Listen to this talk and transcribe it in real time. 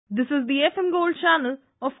This is the FM Gold channel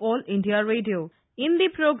of All India Radio. In the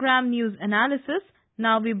program News Analysis,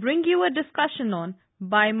 now we bring you a discussion on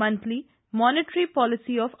bi-monthly monetary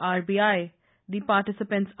policy of RBI. The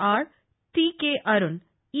participants are T.K. Arun,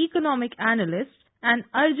 Economic Analyst, and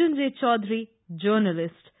Arjun J.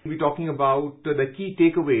 Chaudhuri-Journalist. We're talking about the key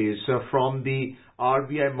takeaways from the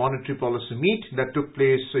RBI Monetary Policy Meet that took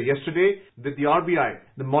place yesterday, with the RBI,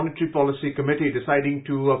 the Monetary Policy Committee, deciding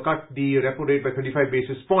to cut the repo rate by 35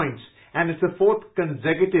 basis points. And it's the fourth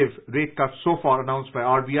consecutive rate cut so far announced by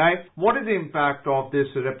RBI. What is the impact of this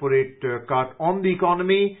repo rate cut on the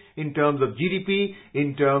economy in terms of GDP,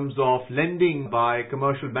 in terms of lending by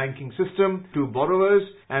commercial banking system to borrowers,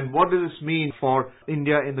 and what does this mean for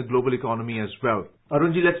India in the global economy as well?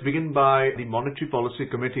 Arunji, let's begin by the Monetary Policy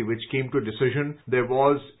Committee, which came to a decision. There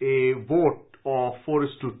was a vote of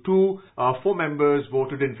 4:2. 4 members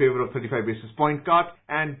voted in favor of 35 basis point cut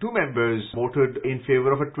and 2 members voted in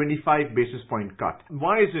favor of a 25 basis point cut.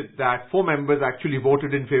 Why is it that 4 members actually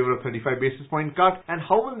voted in favor of 35 basis point cut, and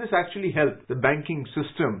how will this actually help the banking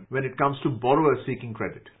system when it comes to borrowers seeking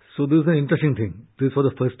credit? So this is an interesting thing. This is for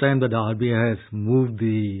the first time that the RBI has moved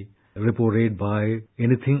the repo rate by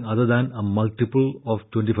anything other than a multiple of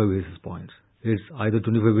 25 basis points. It's either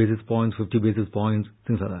 25 basis points, 50 basis points,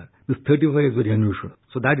 things like that. This 35 is very unusual.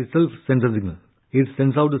 So that itself sends a signal. It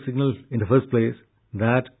sends out a signal in the first place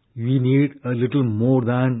that we need a little more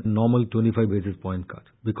than normal 25 basis point cut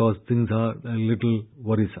because things are a little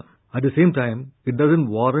worrisome. At the same time, it doesn't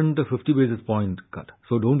warrant a 50 basis point cut.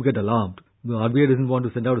 So don't get alarmed. The RBI doesn't want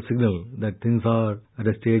to send out a signal that things are at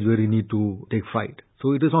a stage where you need to take fright.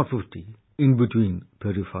 So it is not 50, in between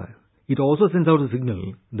 35. It also sends out a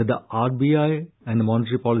signal that the RBI and the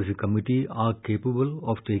Monetary Policy Committee are capable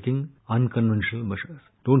of taking unconventional measures.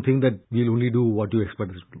 Don't think that we'll only do what you expect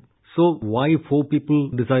us to do. So why 4 people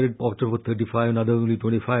decided to opt for 35 and others only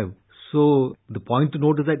 25? So the point to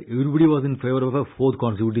note is that everybody was in favor of a 4th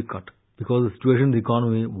consecutive cut because the situation in the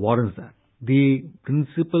economy warrants that. The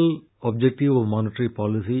principal objective of monetary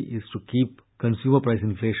policy is to keep consumer price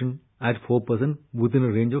inflation at 4% within a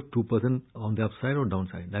range of 2% on the upside or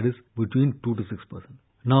downside. That is between 2 to 6%.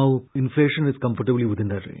 Now, inflation is comfortably within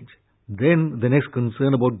that range. Then the next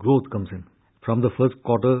concern about growth comes in. From the first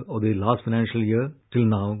quarter of the last financial year till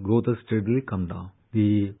now, growth has steadily come down.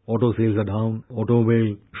 The auto sales are down.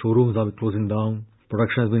 Automobile showrooms are closing down.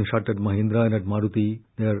 Production has been shut at Mahindra and at Maruti.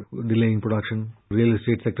 They are delaying production. Real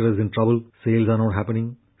estate sector is in trouble. Sales are not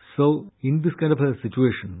happening. So, in this kind of a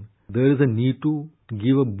situation, there is a need to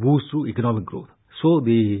give a boost to economic growth. So,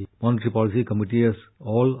 the Monetary Policy Committee has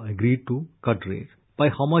all agreed to cut rates. By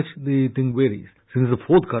how much the thing varies. Since the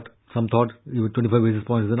 4th cut, some thought 25 basis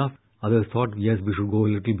points is enough. Others thought, yes, we should go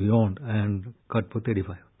a little beyond and cut for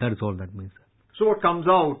 35. That is all that means. So what comes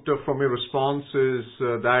out from your response is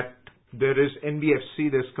that there is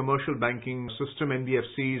NBFC, there's commercial banking system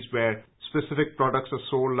NBFCs where specific products are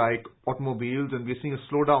sold like automobiles, and we're seeing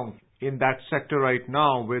a slowdown in that sector right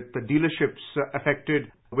now with the dealerships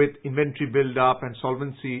affected with inventory build-up and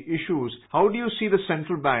solvency issues. How do you see the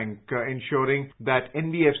central bank ensuring that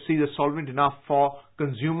NBFCs are solvent enough for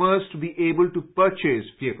consumers to be able to purchase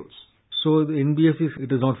vehicles? So the NBFCs,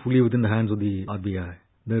 it is not fully within the hands of the RBI.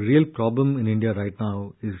 The real problem in India right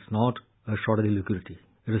now is not a shortage of liquidity.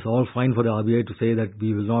 It is all fine for the RBI to say that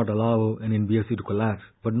we will not allow an NBFC to collapse,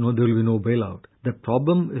 but no, there will be no bailout. The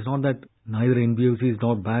problem is not that neither NBFCs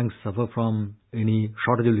nor banks suffer from any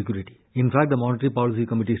shortage of liquidity. In fact, the Monetary Policy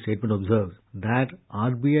Committee statement observes that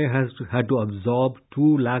RBI had to absorb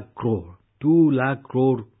 2 lakh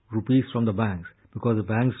crore rupees from the banks because the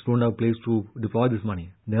banks don't have a place to deploy this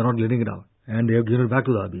money. They are not letting it out and they have given it back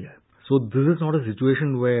to the RBI. So this is not a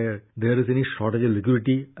situation where there is any shortage of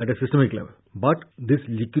liquidity at a systemic level. But this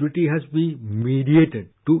liquidity has to be mediated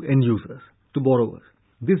to end users, to borrowers.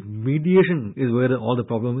 This mediation is where all the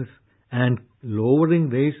problem is. And lowering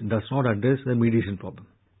rates does not address the mediation problem.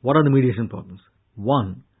 What are the mediation problems?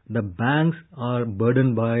 One, the banks are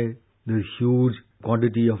burdened by this huge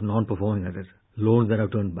quantity of non-performing assets, loans that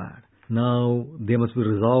have turned bad. Now, they must be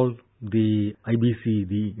resolved. The IBC,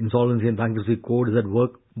 the Insolvency and Bankruptcy Code is at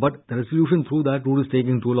work, but the resolution through that route is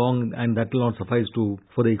taking too long and that will not suffice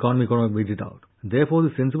for the economy to wait it out. Therefore, the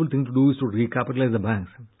sensible thing to do is to recapitalize the banks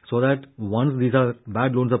so that once these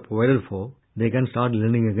bad loans are provided for, they can start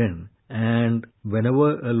lending again. And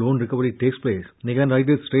whenever a loan recovery takes place, they can write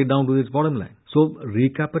it straight down to its bottom line. So,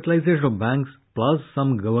 recapitalization of banks plus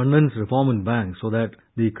some governance reform in banks so that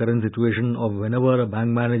the current situation of whenever a bank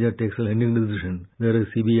manager takes a lending decision, there is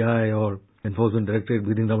CBI or Enforcement Directorate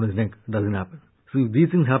breathing down his neck, doesn't happen. So if these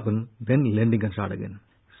things happen, then lending can start again.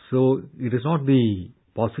 So it is not the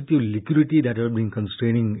positive liquidity that has been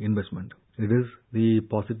constraining investment. It is the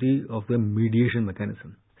paucity of the mediation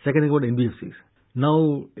mechanism. Second thing about NBFCs.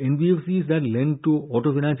 Now, NBFCs that lend to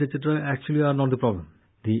auto finance, etc., actually are not the problem.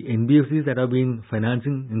 The NBFCs that have been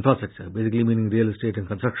financing infrastructure, basically meaning real estate and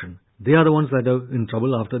construction, they are the ones that are in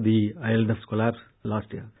trouble after the IL&F's collapse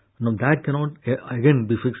last year. Now, that cannot again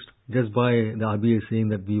be fixed just by the RBI saying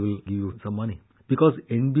that we will give you some money. Because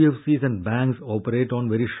NBFCs and banks operate on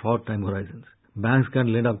very short time horizons. Banks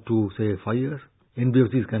can lend up to, say, 5 years.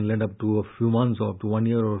 NBFCs can lend up to a few months or up to 1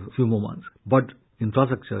 year or a few more months. But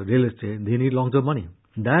infrastructure, real estate, they need long-term money.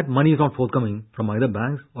 That money is not forthcoming from either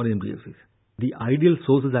banks or NBFCs. The ideal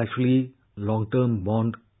source is actually long-term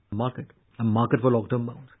bond market, a market for long-term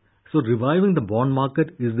bonds. So reviving the bond market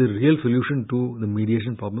is the real solution to the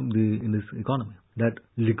mediation problem in this economy. That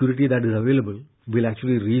liquidity that is available will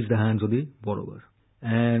actually reach the hands of the borrowers.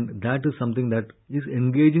 And that is something that is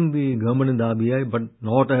engaging the government and the RBI, but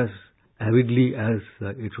not as avidly as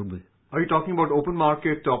it should be. Are you talking about open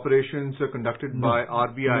market operations conducted by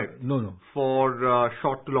RBI No. for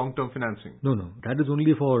short to long-term financing? No. That is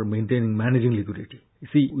only for managing liquidity.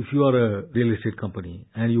 See, if you are a real estate company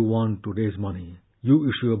and you want to raise money, you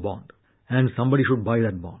issue a bond and somebody should buy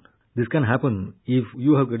that bond. This can happen if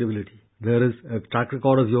you have credibility. There is a track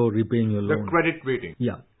record of your repaying your loan. The credit rating.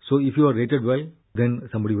 Yeah. So if you are rated well, then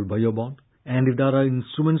somebody will buy your bond. And if there are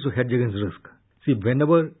instruments to hedge against risk. See,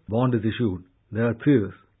 whenever bond is issued, there are three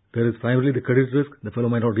risks. There is primarily the credit risk, the fellow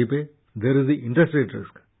might not repay. There is the interest rate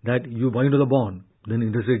risk, that you buy into the bond, then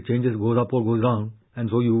interest rate changes, goes up or goes down, and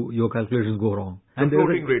so your calculations go wrong. And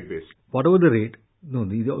floating rate based. Whatever the rate,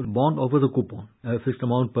 the bond offers a coupon, a fixed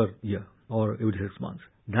amount per year or every 6 months.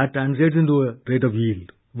 That translates into a rate of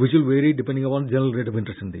yield, which will vary depending upon general rate of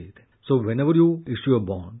interest in the. So whenever you issue a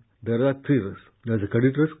bond, there are three risks. There is a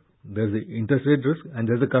credit risk, there is the interest rate risk, and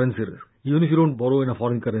there is the currency risk. Even if you don't borrow in a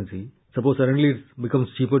foreign currency, suppose suddenly it becomes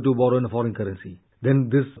cheaper to borrow in a foreign currency, then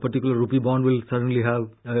this particular rupee bond will suddenly have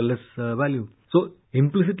less value. So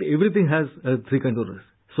implicitly everything has three kinds of risks.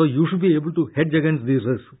 So you should be able to hedge against these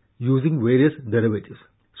risks using various derivatives.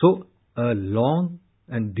 So a long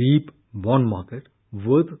and deep bond market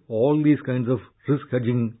with all these kinds of risk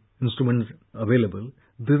hedging instruments available,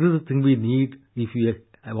 this is the thing we need if we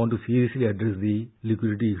want to seriously address the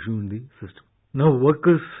liquidity issue in the system. Now work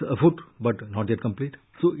is afoot, but not yet complete.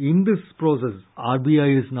 So in this process,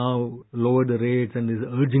 RBI is now lowered the rates and is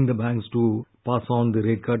urging the banks to pass on the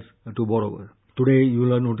rate cuts to borrowers. Today, you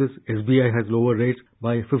will have noticed SBI has lowered rates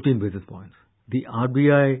by 15 basis points. The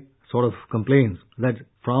RBI sort of complains that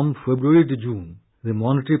from February to June, the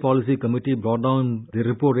Monetary Policy Committee brought down the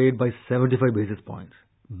repo rate by 75 basis points.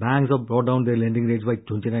 Banks have brought down their lending rates by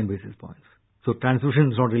 29 basis points. So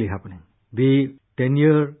transmission is not really happening. The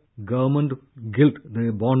 10-year government gilt,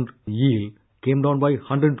 the bond yield, came down by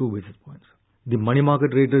 102 basis points. The money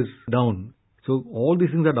market rate is down. So all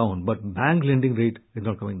these things are down, but bank lending rate is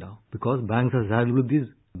not coming down because banks are saddled with these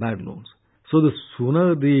bad loans. So the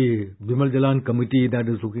sooner the Bimal Jalan committee that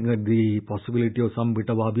is looking at the possibility of some bit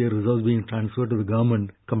of RBI reserves being transferred to the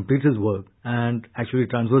government completes its work and actually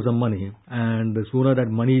transfers some money, and the sooner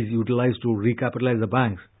that money is utilized to recapitalize the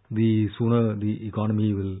banks, the sooner the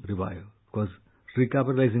economy will revive. Because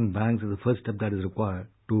recapitalizing banks is the first step that is required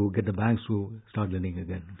to get the banks to start lending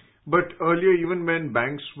again. But earlier, even when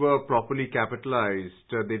banks were properly capitalized,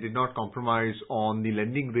 they did not compromise on the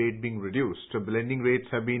lending rate being reduced. The lending rates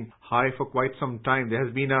have been high for quite some time. There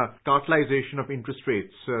has been a cartelization of interest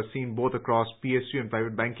rates seen both across PSU and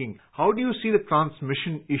private banking. How do you see the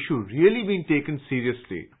transmission issue really being taken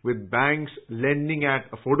seriously with banks lending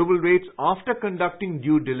at affordable rates after conducting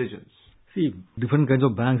due diligence? See, different kinds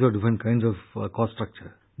of banks have different kinds of cost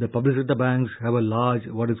structure. The public sector banks have a large,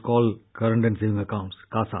 what is called current and saving accounts,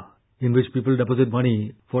 CASA, in which people deposit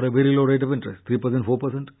money for a very low rate of interest, 3%,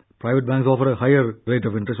 4%. Private banks offer a higher rate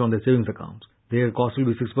of interest on their savings accounts. Their cost will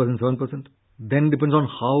be 6%, 7%. Then depends on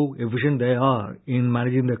how efficient they are in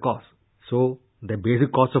managing their costs. So their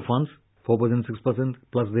basic cost of funds, 4%, 6%,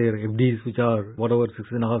 plus their FDs, which are whatever,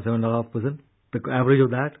 6.5%, 7.5%. The average of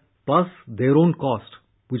that, plus their own cost,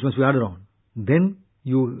 which must be added on. Then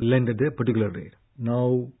you lend at a particular rate.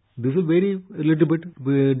 Now, this will vary a little bit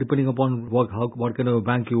depending upon what kind of a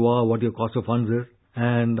bank you are, what your cost of funds is,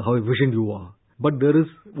 and how efficient you are. But there is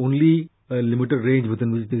only a limited range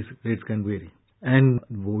within which these rates can vary. And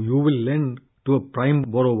you will lend to a prime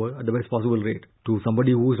borrower at the best possible rate. To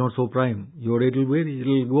somebody who is not so prime, your rate will vary, it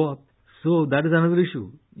will go up. So that is another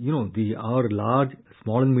issue. Our large,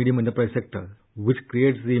 small and medium enterprise sector, which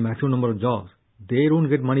creates the maximum number of jobs, they don't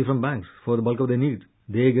get money from banks for the bulk of their needs.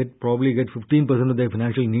 They probably get 15% of their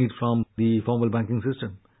financial needs from the formal banking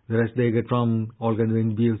system. The rest they get from all kinds of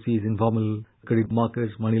NBFCs, informal credit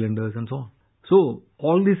markets, money lenders and so on. So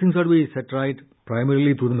all these things are to be set right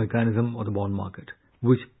primarily through the mechanism of the bond market,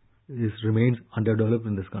 which remains underdeveloped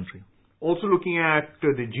in this country. Also looking at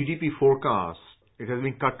the GDP forecast, it has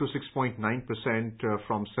been cut to 6.9%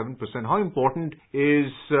 from 7%. How important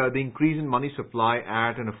is the increase in money supply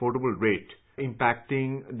at an affordable rate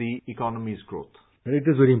impacting the economy's growth? It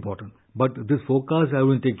is very important. But this forecast I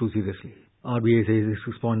wouldn't take too seriously. RBI says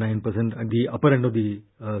it's 6.9% at the upper end of the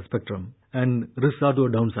spectrum, and risks are to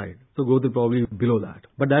a downside. So growth is probably below that.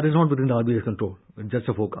 But that is not within the RBI's control. It's just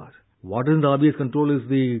a forecast. What is in the RBI's control is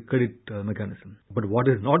the credit mechanism. But what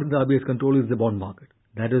is not in the RBI's control is the bond market.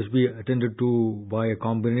 That is to be attended to by a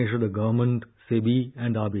combination of the government, SEBI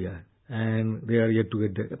and RBI. And they are yet to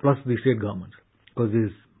get there. Plus the state governments. Because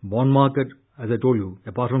this bond market, as I told you,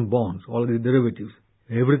 apart from bonds, all the derivatives,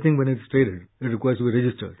 everything when it's traded, it requires to be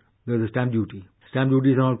registered. There's a stamp duty. Stamp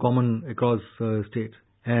duties are not common across states.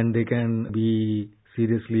 And they can be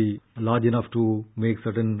seriously large enough to make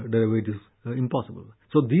certain derivatives impossible.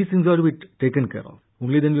 So these things are to be taken care of.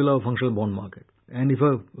 Only then we'll have a functional bond market. And if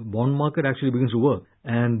a bond market actually begins to work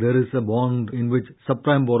and there is a bond in which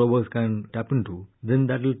subprime borrowers can tap into, then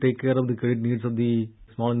that will take care of the credit needs of the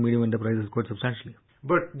small and medium enterprises quite substantially.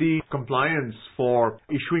 But the compliance for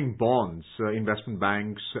issuing bonds, investment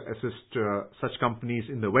banks assist such companies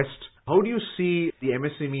in the West. How do you see the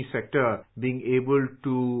MSME sector being able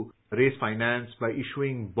to raise finance by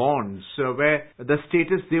issuing bonds where the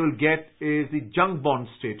status they will get is the junk bond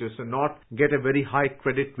status and not get a very high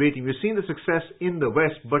credit rating? We've seen the success in the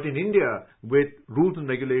West, but in India with rules and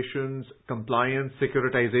regulations, compliance,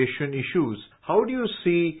 securitization issues, how do you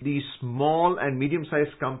see these small and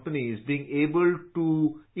medium-sized companies being able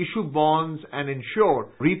to issue bonds and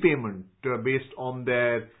ensure repayment based on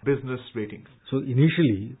their business ratings? So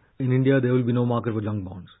initially, in India, there will be no market for junk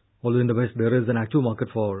bonds. Although in the West, there is an active market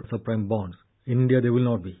for subprime bonds. In India, there will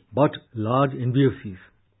not be. But large NBFCs,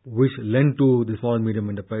 which lend to the small and medium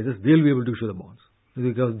enterprises, they'll be able to issue the bonds.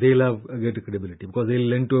 Because they'll have greater credibility. Because they'll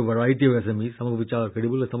lend to a variety of SMEs, some of which are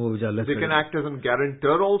credible and some of which are less They credible. can act as a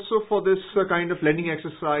guarantor also for this kind of lending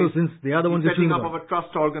exercise. So since they are the ones setting issuing up of a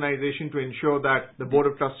trust organization to ensure that the board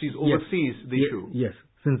of trustees oversees the issue. Yes.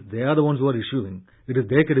 Since they are the ones who are issuing, it is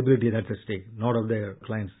their credibility that's at stake, not of their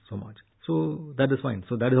clients so much. So that is fine.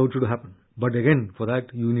 So that is how it should happen. But again, for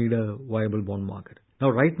that, you need a viable bond market.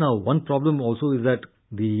 Now, right now, one problem also is that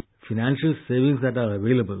the financial savings that are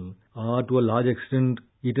available are to a large extent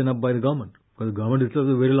eaten up by the government. Because the government itself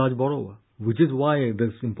is a very large borrower. Which is why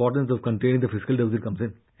this importance of containing the fiscal deficit comes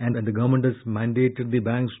in. And the government has mandated the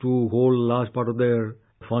banks to hold a large part of their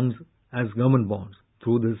funds as government bonds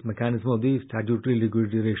through this mechanism of the statutory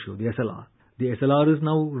liquidity ratio, the SLR. The SLR is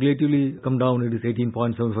now relatively come down. It is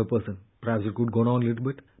 18.75%. Perhaps it could go down a little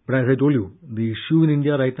bit. But as I told you, the issue in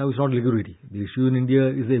India right now is not liquidity. The issue in India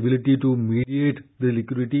is the ability to mediate the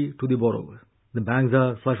liquidity to the borrowers. The banks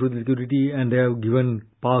are flush with liquidity and they have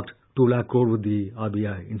parked 2 lakh crore with the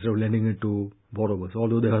RBI instead of lending it to borrowers,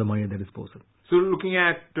 although they have the money at their disposal. So looking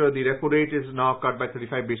at the repo rate is now cut by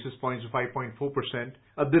 35 basis points to 5.4%.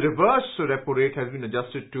 The reverse repo rate has been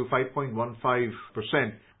adjusted to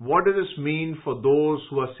 5.15%. What does this mean for those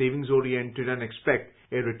who are savings oriented and expect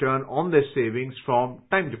a return on their savings from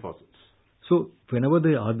time deposits? So whenever the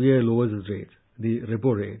RBI lowers its rates, the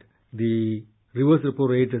repo rate, the reverse repo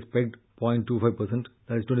rate is pegged 0.25%,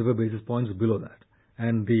 that is 25 basis points below that.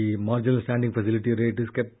 And the marginal standing facility rate is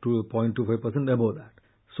kept to 0.25% above that.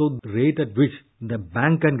 So the rate at which the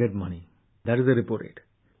bank can get money, that is the repo rate.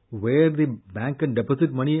 Where the bank can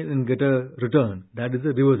deposit money and get a return, that is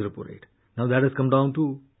the reverse repo rate. Now that has come down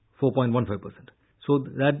to 4.15%. So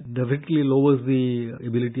that definitely lowers the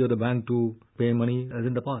ability of the bank to pay money as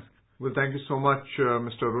in the past. Well, thank you so much,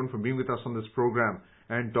 Mr. Arun, for being with us on this program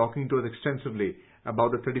and talking to us extensively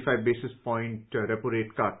about the 35 basis point repo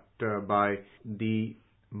rate cut by the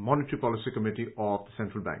Monetary Policy Committee of the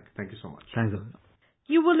Central Bank. Thank you so much. Thanks, Arun.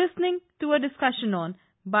 You were listening to a discussion on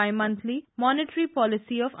bi-monthly monetary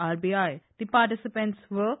policy of RBI. The participants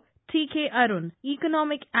were T.K. Arun,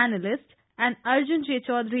 Economic Analyst, and Arjun J.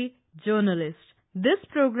 Chaudhuri-Journalist. This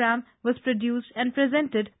program was produced and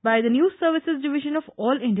presented by the News Services Division of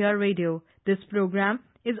All India Radio. This program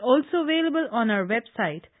is also available on our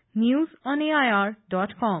website,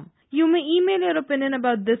 newsonair.com. You may email your opinion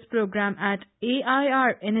about this program at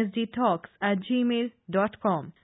airnsdtalks@gmail.com.